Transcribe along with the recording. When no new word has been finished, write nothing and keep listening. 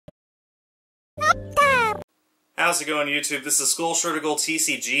How's it going, YouTube? This is Skullshirtigal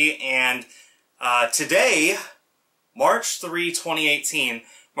TCG, and today, March 3, 2018,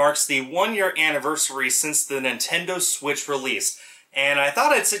 marks the 1-year anniversary since the Nintendo Switch release. And I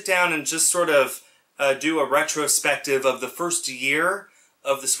thought I'd sit down and just sort of do a retrospective of the first year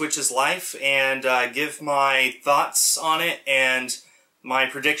of the Switch's life and give my thoughts on it and my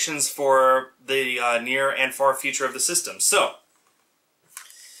predictions for the near and far future of the system. So,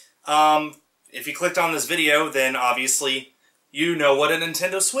 if you clicked on this video, then obviously you know what a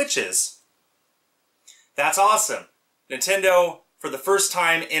Nintendo Switch is. That's awesome. Nintendo, for the first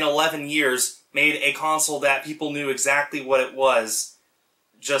time in 11 years, made a console that people knew exactly what it was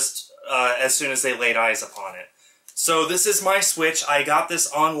just as soon as they laid eyes upon it. So this is my Switch. I got this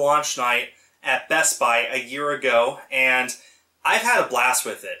on launch night at Best Buy a year ago, and I've had a blast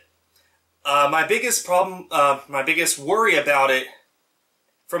with it. My biggest worry about it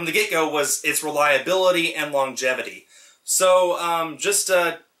from the get-go was its reliability and longevity. So, just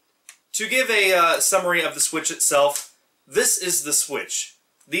to give a summary of the Switch itself, this is the Switch.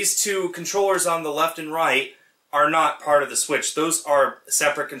 These two controllers on the left and right are not part of the Switch. Those are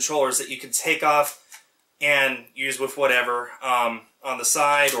separate controllers that you can take off and use with whatever on the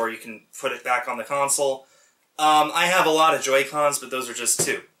side, or you can put it back on the console. I have a lot of Joy-Cons, but those are just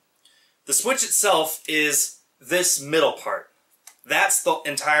two. The Switch itself is this middle part. That's the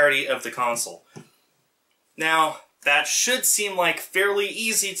entirety of the console. Now, that should seem like fairly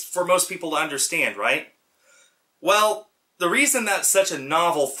easy for most people to understand, right? Well, the reason that's such a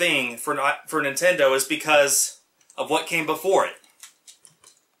novel thing for Nintendo is because of what came before it.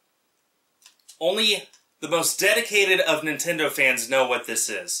 Only the most dedicated of Nintendo fans know what this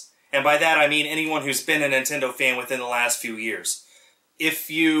is. And by that I mean anyone who's been a Nintendo fan within the last few years. If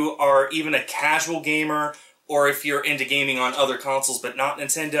you are even a casual gamer, or if you're into gaming on other consoles but not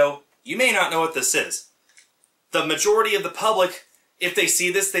Nintendo, you may not know what this is. The majority of the public, if they see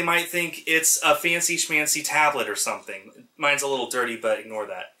this, they might think it's a fancy schmancy tablet or something. Mine's a little dirty, but ignore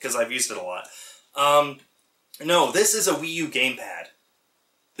that, because I've used it a lot. No, this is a Wii U gamepad.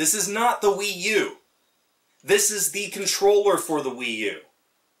 This is not the Wii U. This is the controller for the Wii U.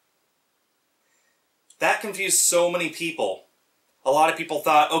 That confused so many people. A lot of people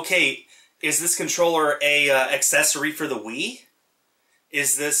thought, okay, is this controller a accessory for the Wii?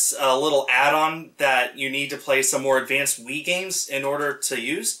 Is this a little add-on that you need to play some more advanced Wii games in order to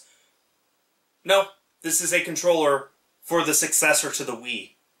use? No, this is a controller for the successor to the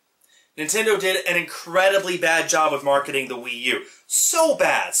Wii. Nintendo did an incredibly bad job of marketing the Wii U. So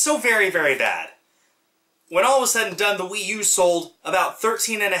bad, so very, very bad. When all was said and done, the Wii U sold about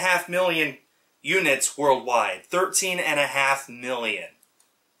 13.5 million units worldwide. 13.5 million.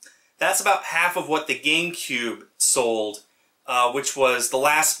 That's about half of what the GameCube sold, which was the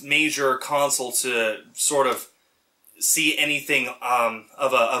last major console to sort of see anything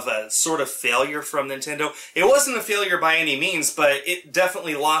of a sort of failure from Nintendo. It wasn't a failure by any means, but it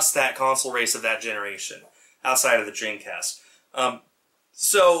definitely lost that console race of that generation, outside of the Dreamcast.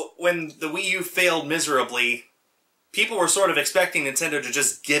 So when the Wii U failed miserably, people were sort of expecting Nintendo to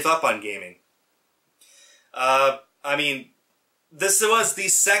just give up on gaming. I mean, this was the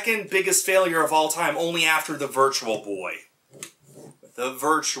second biggest failure of all time, only after the Virtual Boy. The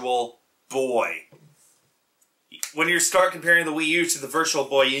Virtual Boy. When you start comparing the Wii U to the Virtual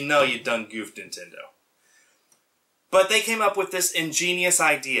Boy, you know you've done goofed Nintendo. But they came up with this ingenious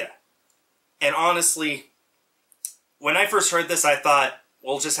idea. And honestly, when I first heard this, I thought,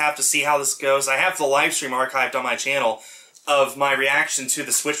 we'll just have to see how this goes. I have the live stream archived on my channel of my reaction to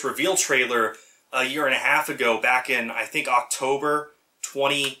the Switch reveal trailer a year and a half ago, back in, I think, October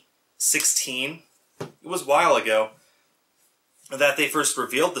 2016. It was a while ago that they first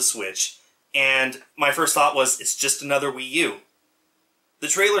revealed the Switch, and my first thought was, it's just another Wii U. The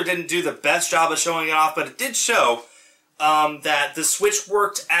trailer didn't do the best job of showing it off, but it did show that the Switch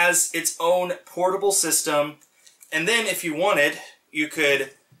worked as its own portable system, and then if you wanted, you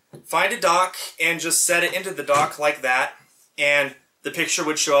could find a dock and just set it into the dock like that, and the picture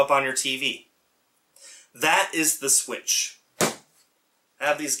would show up on your TV. That is the Switch. I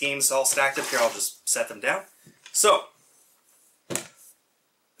have these games all stacked up here. I'll just set them down. So,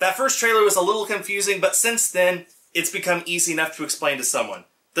 that first trailer was a little confusing, but since then, it's become easy enough to explain to someone.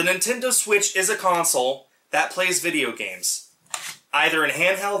 The Nintendo Switch is a console that plays video games, either in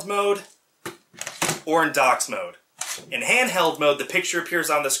handheld mode or in docks mode. In handheld mode, the picture appears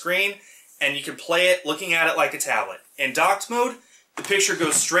on the screen, and you can play it looking at it like a tablet. In docked mode, the picture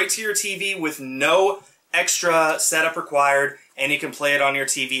goes straight to your TV with no extra setup required, and you can play it on your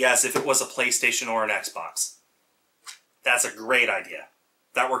TV as if it was a PlayStation or an Xbox. That's a great idea.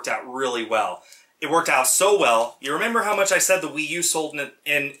 That worked out really well. It worked out so well. You remember how much I said the Wii U sold in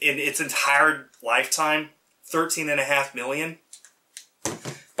its entire lifetime? 13.5 million?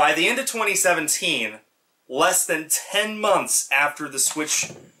 By the end of 2017, less than 10 months after the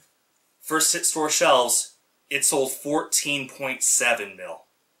Switch first hit store shelves, it sold 14.7 mil.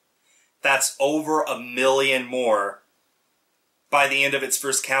 That's over 1 million more by the end of its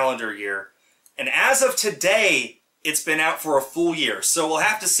first calendar year. And as of today, it's been out for a full year. So we'll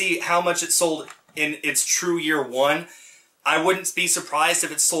have to see how much it sold in its true year one. I wouldn't be surprised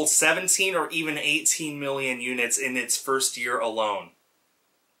if it sold 17 or even 18 million units in its first year alone.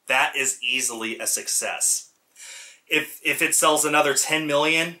 That is easily a success. If it sells another 10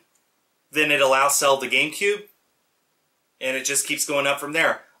 million, then it'll outsell the GameCube, and it just keeps going up from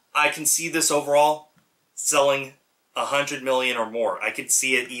there. I can see this overall selling 100 million or more. I could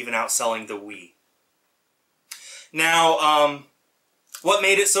see it even outselling the Wii. Now, what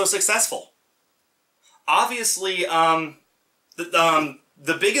made it so successful? Obviously,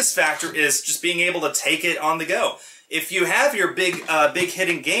 the biggest factor is just being able to take it on the go. If you have your big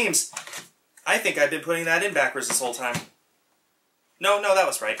hitting games, I think I've been putting that in backwards this whole time. No, that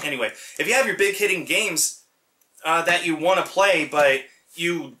was right. Anyway, if you have your big hitting games that you want to play, but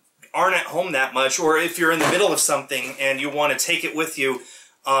you aren't at home that much, or if you're in the middle of something and you want to take it with you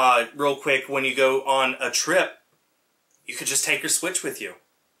real quick when you go on a trip, you could just take your Switch with you.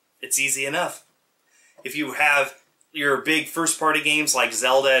 It's easy enough. If you have your big first-party games like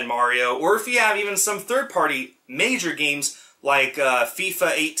Zelda and Mario, or if you have even some third-party major games like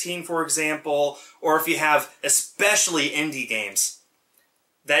FIFA 18, for example, or if you have especially indie games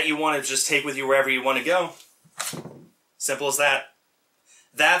that you want to just take with you wherever you want to go. Simple as that.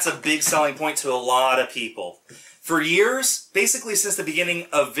 That's a big selling point to a lot of people. For years, basically since the beginning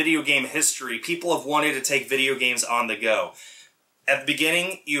of video game history, people have wanted to take video games on the go. At the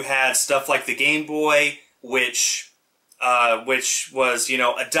beginning, you had stuff like the Game Boy, which was, you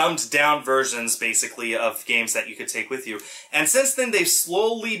know, a dumbed-down versions, basically, of games that you could take with you. And since then, they've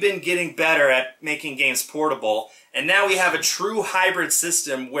slowly been getting better at making games portable, and now we have a true hybrid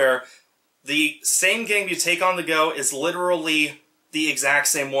system where the same game you take on the go is literally the exact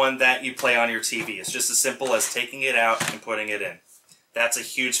same one that you play on your TV. It's just as simple as taking it out and putting it in. That's a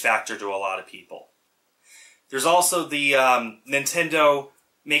huge factor to a lot of people. There's also the Nintendo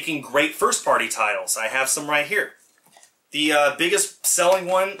making great first-party titles. I have some right here. The biggest selling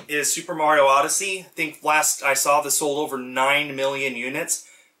one is Super Mario Odyssey. I think last I saw this sold over 9 million units.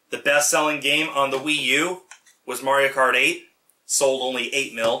 The best-selling game on the Wii U was Mario Kart 8. Sold only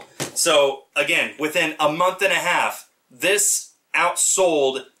 8 mil. So, again, within a month and a half, this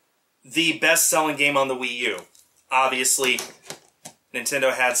outsold the best-selling game on the Wii U. Obviously,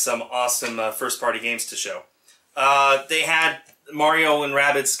 Nintendo had some awesome first-party games to show. They had Mario and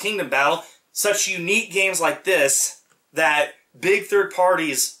Rabbids Kingdom Battle. Such unique games like this that big third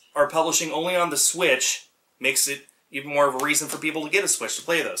parties are publishing only on the Switch makes it even more of a reason for people to get a Switch to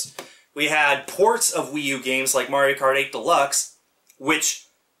play those. We had ports of Wii U games like Mario Kart 8 Deluxe, which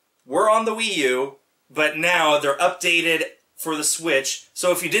were on the Wii U, but now they're updated for the Switch.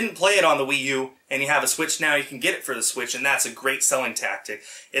 So if you didn't play it on the Wii U and you have a Switch now, you can get it for the Switch, and that's a great selling tactic.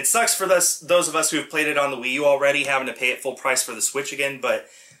 It sucks for those of us who have played it on the Wii U already, having to pay it full price for the Switch again, but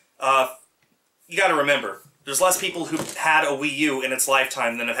you gotta remember, there's less people who've had a Wii U in its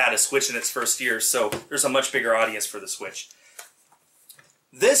lifetime than have had a Switch in its first year, so there's a much bigger audience for the Switch.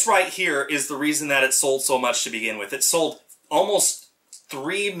 This right here is the reason that it sold so much to begin with. It sold almost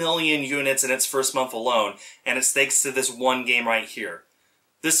 3 million units in its first month alone, and it's thanks to this one game right here.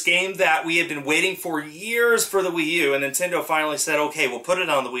 This game that we had been waiting for years for the Wii U, and Nintendo finally said, okay, we'll put it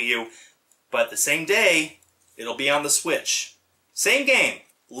on the Wii U, but the same day, it'll be on the Switch. Same game.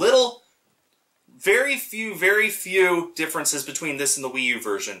 Very few differences between this and the Wii U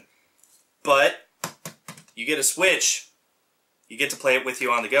version. But you get a Switch, you get to play it with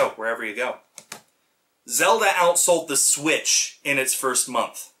you on the go, wherever you go. Zelda outsold the Switch in its first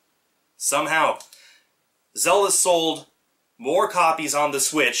month. Somehow. Zelda sold more copies on the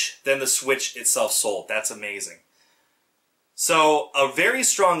Switch than the Switch itself sold. That's amazing. So, a very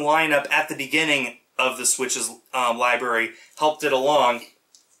strong lineup at the beginning of the Switch's library helped it along.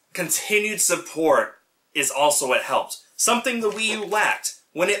 Continued support is also what helped. Something the Wii U lacked.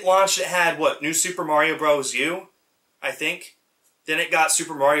 When it launched, it had, what, New Super Mario Bros. U, I think? Then it got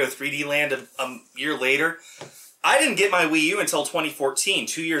Super Mario 3D Land a year later. I didn't get my Wii U until 2014,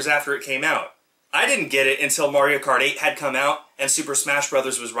 2 years after it came out. I didn't get it until Mario Kart 8 had come out and Super Smash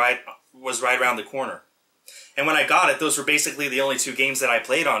Bros. was right around the corner. And when I got it, those were basically the only two games that I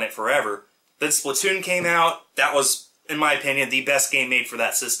played on it forever. Then Splatoon came out. That was in my opinion, the best game made for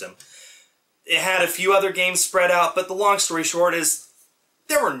that system. It had a few other games spread out, but the long story short is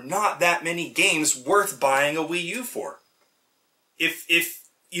there were not that many games worth buying a Wii U for. If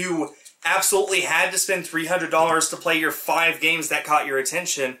you absolutely had to spend $300 to play your 5 games that caught your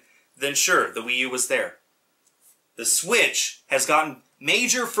attention, then sure, the Wii U was there. The Switch has gotten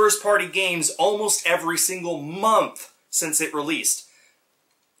major first-party games almost every single month since it released.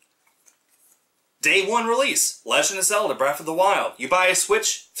 Day 1 release, Legend of Zelda Breath of the Wild. You buy a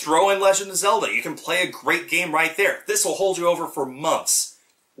Switch, throw in Legend of Zelda. You can play a great game right there. This will hold you over for months.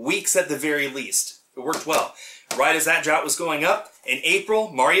 Weeks at the very least. It worked well. Right as that drought was going up, in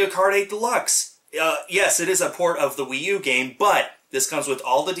April, Mario Kart 8 Deluxe. Yes, it is a port of the Wii U game, but this comes with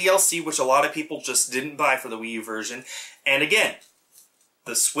all the DLC, which a lot of people just didn't buy for the Wii U version. And again,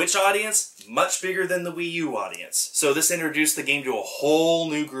 the Switch audience, much bigger than the Wii U audience. So this introduced the game to a whole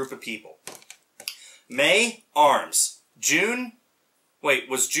new group of people. May, ARMS. June, wait,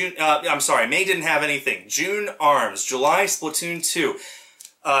 was June, I'm sorry, May didn't have anything. June, ARMS. July, Splatoon 2.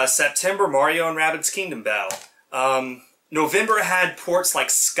 September, Mario and Rabbids Kingdom Battle. November had ports like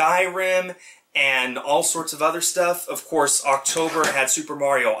Skyrim and all sorts of other stuff. Of course, October had Super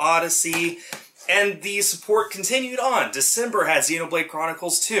Mario Odyssey. And the support continued on. December had Xenoblade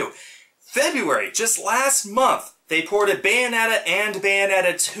Chronicles 2. February, just last month, they ported Bayonetta and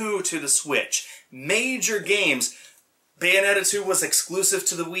Bayonetta 2 to the Switch. Major games. Bayonetta 2 was exclusive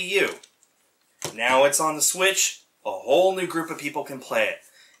to the Wii U. Now it's on the Switch. A whole new group of people can play it.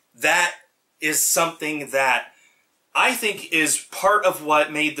 That is something that I think is part of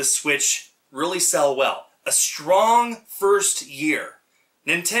what made the Switch really sell well. A strong first year.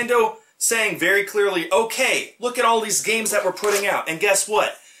 Nintendo saying very clearly, okay, look at all these games that we're putting out, and guess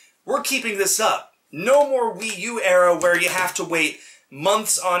what? We're keeping this up. No more Wii U era where you have to wait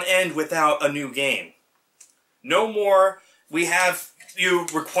months on end without a new game. No more, we have you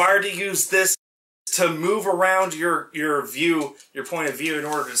required to use this to move around your view, your point of view in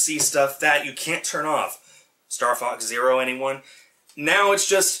order to see stuff that you can't turn off. Star Fox Zero, anyone? Now it's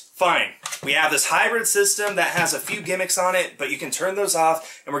just fine. We have this hybrid system that has a few gimmicks on it, but you can turn those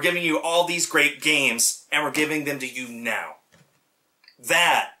off, and we're giving you all these great games, and we're giving them to you now.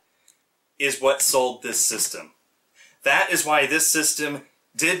 That is what sold this system. That is why this system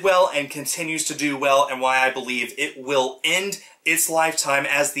did well and continues to do well, and why I believe it will end its lifetime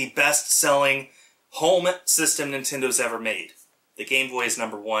as the best-selling home system Nintendo's ever made. The Game Boy is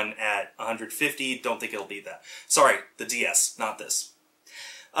 #1 at 150. Don't think it'll beat that. Sorry, the DS, not this.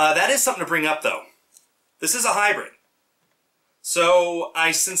 That is something to bring up, though. This is a hybrid. So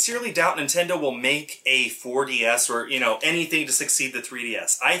I sincerely doubt Nintendo will make a 4DS or, anything to succeed the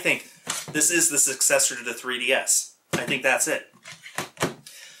 3DS. I think this is the successor to the 3DS. I think that's it.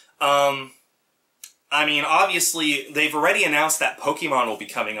 I mean, obviously, they've already announced that Pokemon will be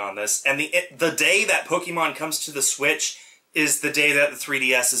coming on this, and the day that Pokemon comes to the Switch is the day that the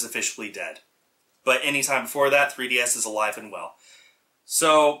 3DS is officially dead. But anytime before that, 3DS is alive and well.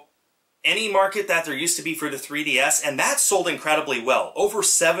 So, any market that there used to be for the 3DS, and that sold incredibly well. Over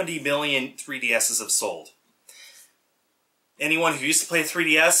 70 million 3DSs have sold. Anyone who used to play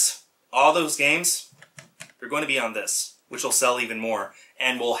 3DS, all those games, they're going to be on this, which will sell even more,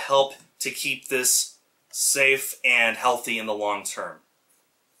 and will help to keep this safe and healthy in the long term.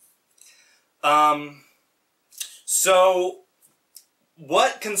 So,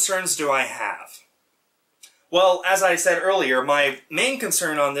 what concerns do I have? Well, as I said earlier, my main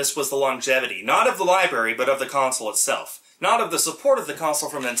concern on this was the longevity. Not of the library, but of the console itself. Not of the support of the console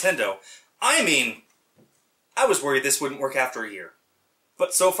from Nintendo. I mean, I was worried this wouldn't work after a year.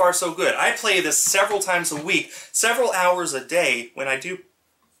 But so far, so good. I play this several times a week, several hours a day when I do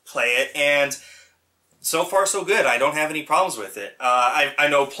play it, and so far, so good. I don't have any problems with it. I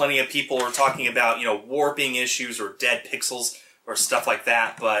know plenty of people are talking about, warping issues or dead pixels or stuff like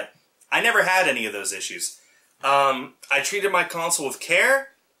that, but I never had any of those issues. I treated my console with care.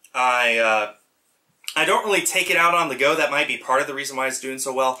 I don't really take it out on the go. That might be part of the reason why it's doing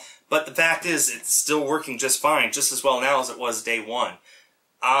so well, but the fact is it's still working just fine, just as well now as it was day one.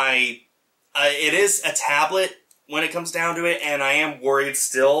 It is a tablet when it comes down to it, and I am worried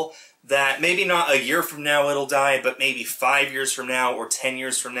still that maybe not a year from now it'll die, but maybe 5 years from now, or 10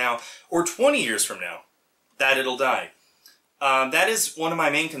 years from now, or 20 years from now, that it'll die. That is one of my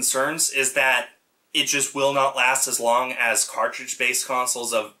main concerns, is that it just will not last as long as cartridge-based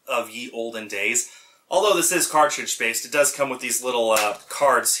consoles of ye olden days. Although this is cartridge-based, it does come with these little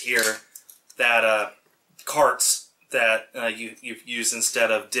cards here, that carts that you use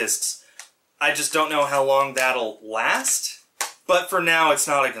instead of discs. I just don't know how long that'll last, but for now it's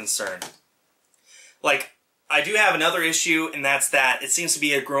not a concern. Like, I do have another issue, and that's that it seems to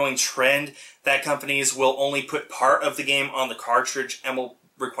be a growing trend that companies will only put part of the game on the cartridge and will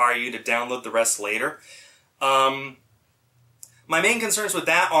require you to download the rest later. My main concerns with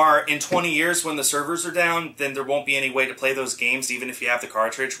that are, in 20 years when the servers are down, then there won't be any way to play those games even if you have the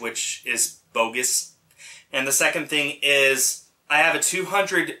cartridge, which is bogus. And the second thing is, I have a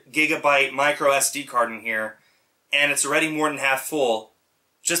 200 gigabyte micro SD card in here, and it's already more than half full,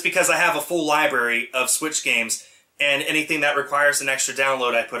 just because I have a full library of Switch games, and anything that requires an extra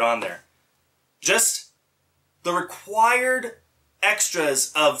download I put on there. Just the required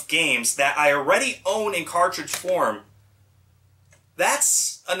extras of games that I already own in cartridge form.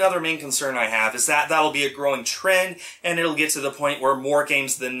 That's another main concern I have, is that that'll be a growing trend, and it'll get to the point where more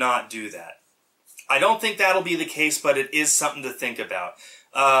games than not do that. I don't think that'll be the case, but it is something to think about.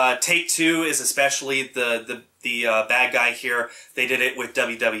 Take-Two is especially the bad guy here. They did it with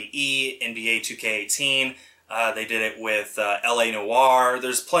WWE, NBA 2K18. They did it with LA Noire.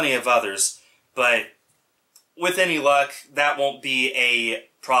 There's plenty of others, but with any luck, that won't be a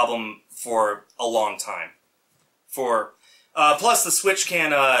problem for a long time. Plus, the Switch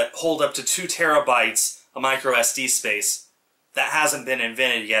can hold up to 2 terabytes of micro SD space. That hasn't been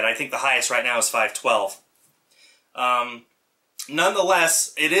invented yet. I think the highest right now is 512.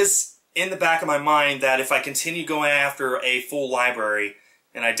 Nonetheless, it is in the back of my mind that if I continue going after a full library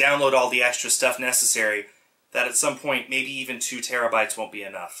and I download all the extra stuff necessary, that at some point maybe even 2 terabytes won't be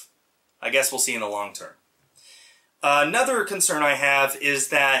enough. I guess we'll see in the long term. Another concern I have is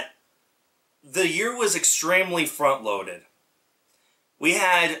that the year was extremely front-loaded. We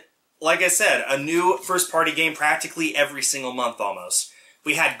had, like I said, a new first-party game practically every single month almost.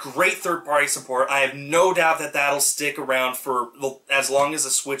 We had great third-party support. I have no doubt that that'll stick around for as long as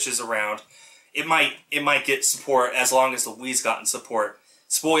the Switch is around. It might get support as long as the Wii's gotten support.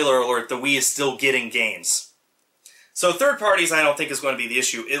 Spoiler alert, the Wii is still getting games. So third parties I don't think is going to be the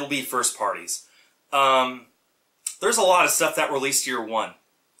issue. It'll be first parties. There's a lot of stuff that released year one.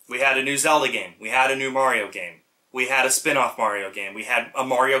 We had a new Zelda game. We had a new Mario game. We had a spin-off Mario game. We had a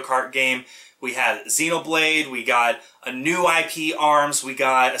Mario Kart game. We had Xenoblade. We got a new IP, ARMS. We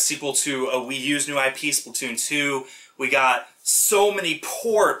got a sequel to a Wii U's new IP, Splatoon 2. We got so many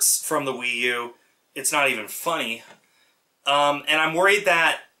ports from the Wii U. It's not even funny. And I'm worried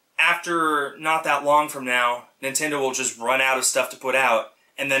that after not that long from now, Nintendo will just run out of stuff to put out,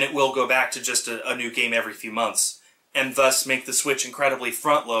 and then it will go back to just a new game every few months, and thus make the Switch incredibly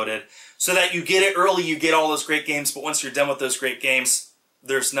front-loaded, so that you get it early, you get all those great games, but once you're done with those great games,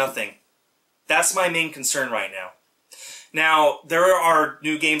 there's nothing. That's my main concern right now. Now, there are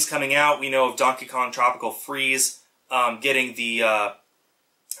new games coming out. We know of Donkey Kong Tropical Freeze getting the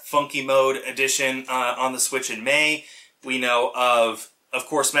Funky Mode edition on the Switch in May. We know of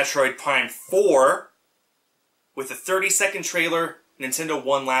course, Metroid Prime 4 with a 30-second trailer. Nintendo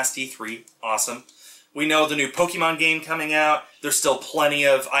won last E3. Awesome. We know the new Pokemon game coming out. There's still plenty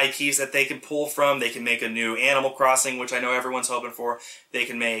of IPs that they can pull from. They can make a new Animal Crossing, which I know everyone's hoping for. They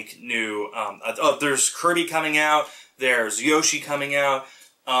can make new... there's Kirby coming out. There's Yoshi coming out.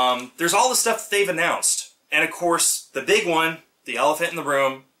 There's all the stuff that they've announced. And of course, the big one, the elephant in the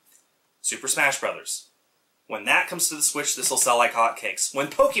room, Super Smash Bros. When that comes to the Switch, this will sell like hotcakes. When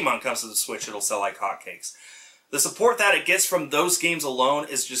Pokemon comes to the Switch, it'll sell like hotcakes. The support that it gets from those games alone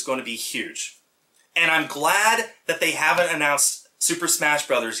is just going to be huge. And I'm glad that they haven't announced Super Smash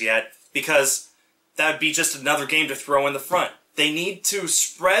Bros. Yet, because that would be just another game to throw in the front. They need to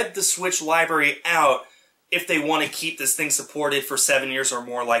spread the Switch library out if they want to keep this thing supported for 7 years or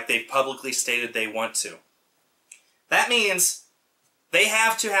more like they've publicly stated they want to. That means they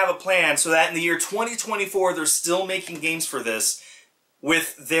have to have a plan so that in the year 2024 they're still making games for this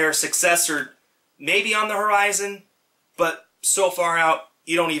with their successor maybe on the horizon, but so far out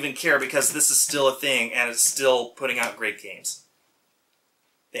you don't even care because this is still a thing and it's still putting out great games.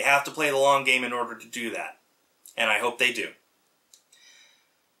 They have to play the long game in order to do that, and I hope they do.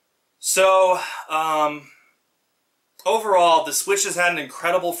 So, overall, the Switch has had an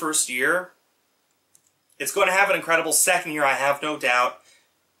incredible first year. It's going to have an incredible second year, I have no doubt.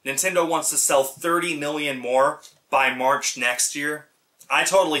 Nintendo wants to sell 30 million more by March next year. I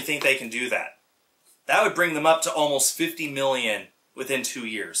totally think they can do that. That would bring them up to almost 50 million within 2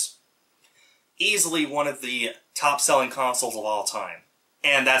 years. Easily one of the top-selling consoles of all time.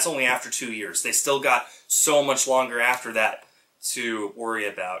 And that's only after 2 years. They still got so much longer after that to worry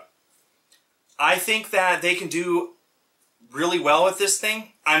about. I think that they can do really well with this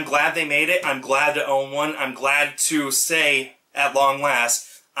thing. I'm glad they made it. I'm glad to own one. I'm glad to say, at long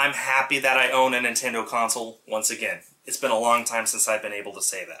last, I'm happy that I own a Nintendo console once again. It's been a long time since I've been able to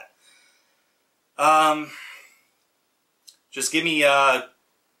say that. Just give me a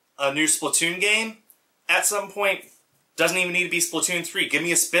new Splatoon game at some point. Doesn't even need to be Splatoon 3. Give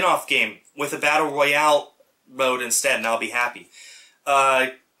me a spin-off game with a Battle Royale mode instead, and I'll be happy.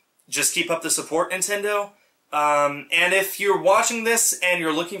 Just keep up the support, Nintendo. And if you're watching this and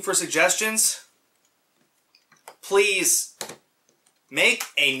you're looking for suggestions, please make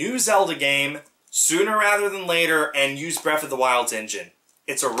a new Zelda game sooner rather than later and use Breath of the Wild's engine.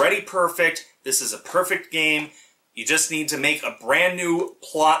 It's already perfect. This is a perfect game. You just need to make a brand new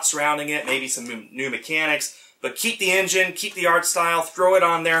plot surrounding it, maybe some new mechanics, but keep the engine, keep the art style, throw it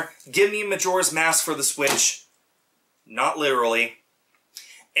on there. Give me Majora's Mask for the Switch. Not literally.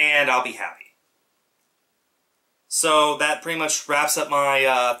 And I'll be happy. So that pretty much wraps up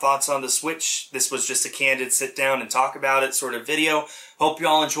my thoughts on the Switch. This was just a candid sit down and talk about it sort of video. Hope you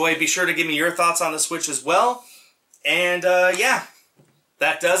all enjoyed. Be sure to give me your thoughts on the Switch as well. And yeah,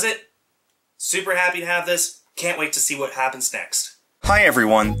 that does it. Super happy to have this. Can't wait to see what happens next. Hi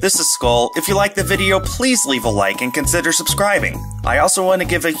everyone, this is Skull. If you liked the video, please leave a like and consider subscribing. I also want to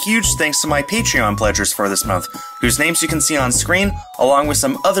give a huge thanks to my Patreon pledgers for this month, whose names you can see on screen, along with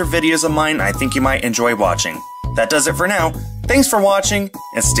some other videos of mine I think you might enjoy watching. That does it for now. Thanks for watching,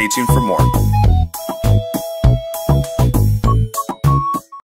 and stay tuned for more.